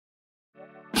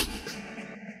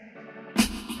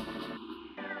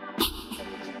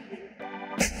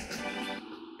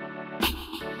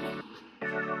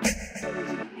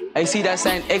I see that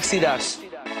sign Exodus,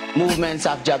 movements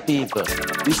of your people.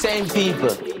 The same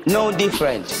people, no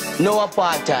different, no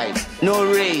apartheid, no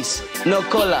race, no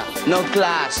color, no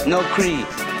class, no creed.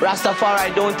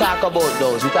 Rastafari don't talk about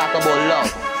those, we talk about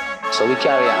love. So we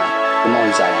carry on, the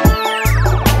Mount Zion.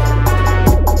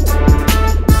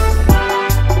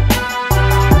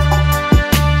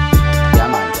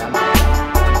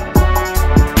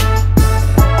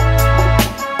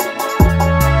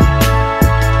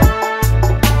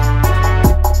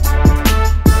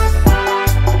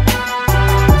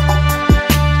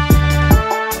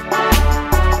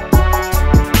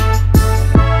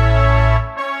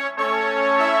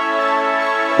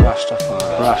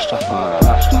 Rastafari, Rastafari,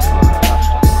 Rastafari,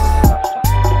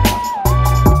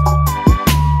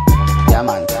 yeah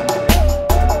man, yeah man.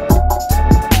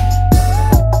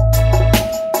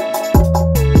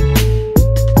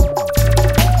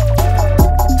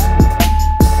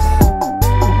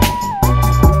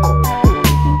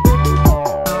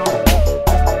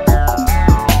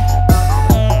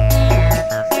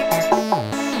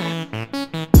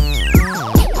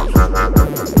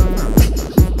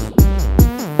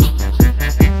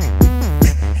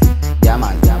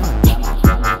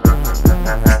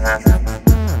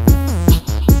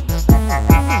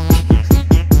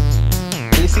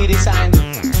 See the sign?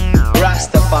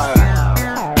 Rastafari.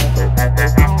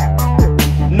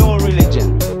 No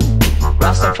religion.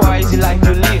 Rastafari is the life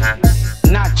you live.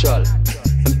 Natural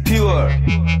and pure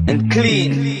and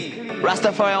clean.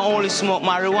 Rastafari only smoke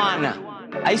marijuana.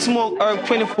 I smoke herb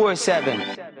 24/7.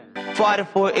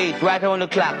 44/8 right around the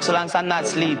clock. So long as I'm not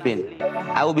sleeping,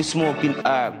 I will be smoking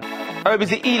herb. Herb is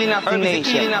the healing of the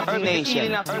nation.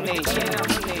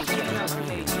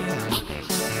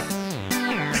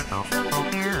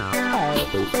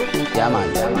 Yeah man,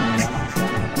 yeah man.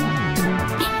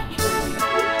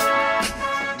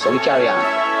 So we carry on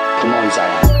to Mount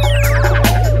Zion.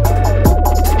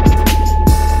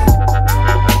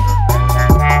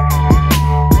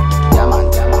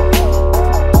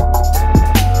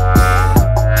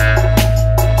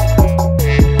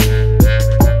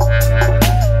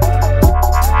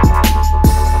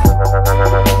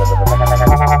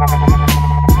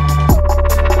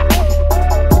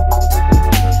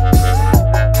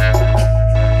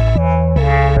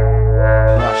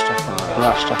 Rastafari,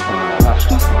 Rastafari,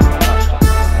 Rastafari.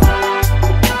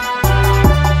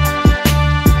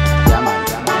 Yeah man,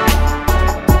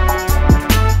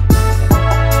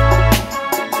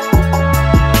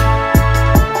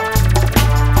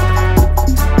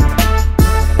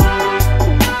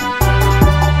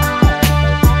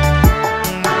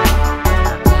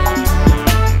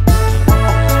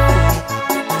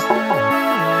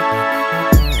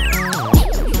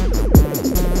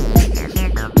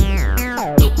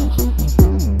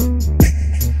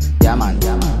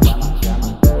 yeah man.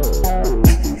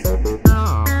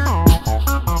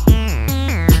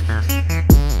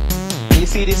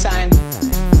 See the sign?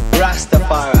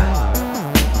 Rastafari.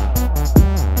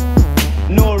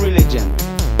 No religion.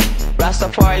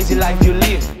 Rastafari is the life you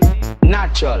live.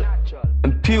 Natural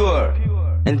and pure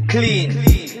and clean.